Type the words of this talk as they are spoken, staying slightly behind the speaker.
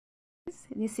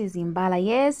This is Mbala.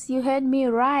 Yes, you heard me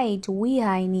right. We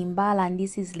are in Mbala and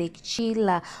this is Lake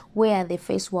Chila where the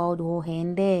First World War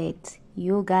ended.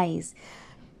 You guys,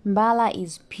 Mbala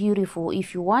is beautiful.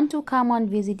 If you want to come and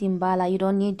visit Mbala, you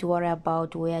don't need to worry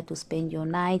about where to spend your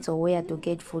nights or where to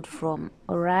get food from.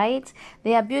 Alright?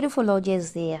 There are beautiful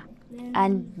lodges there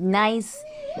and nice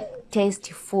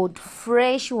tasty food,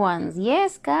 fresh ones.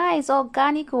 Yes, guys,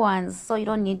 organic ones. So you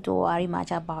don't need to worry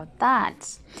much about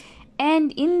that.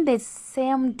 And in the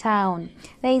same town,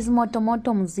 there is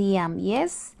Motomoto Museum.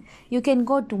 Yes, you can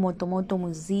go to Motomoto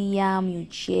Museum, you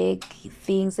check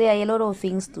things. There are a lot of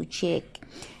things to check.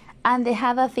 And the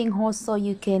other thing also,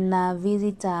 you can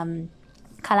visit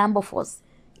Kalambo Falls.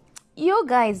 You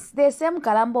guys, the same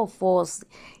Kalambo Falls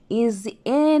is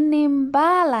in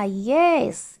Mbala.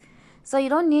 Yes. So you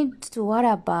don't need to worry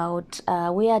about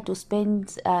where to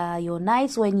spend your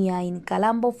nights when you are in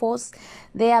Kalambo Falls.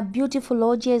 There are beautiful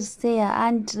lodges there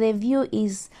and the view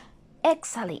is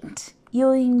excellent.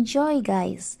 You enjoy,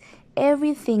 guys.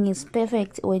 Everything is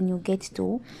perfect when you get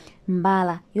to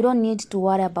Mbala. You don't need to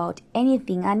worry about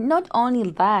anything. And not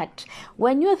only that,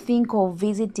 when you think of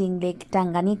visiting Lake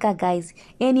Tanganyika, guys,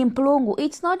 in Mpulungu,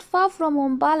 it's not far from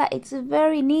Mbala. It's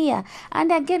very near.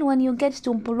 And again, when you get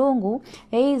to Mpulungu,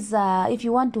 there is if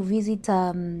you want to visit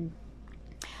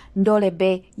Ndole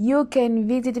Bay, you can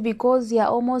visit because you are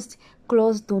almost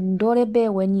close to Ndole Bay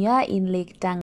when you are in Lake Tanganyika.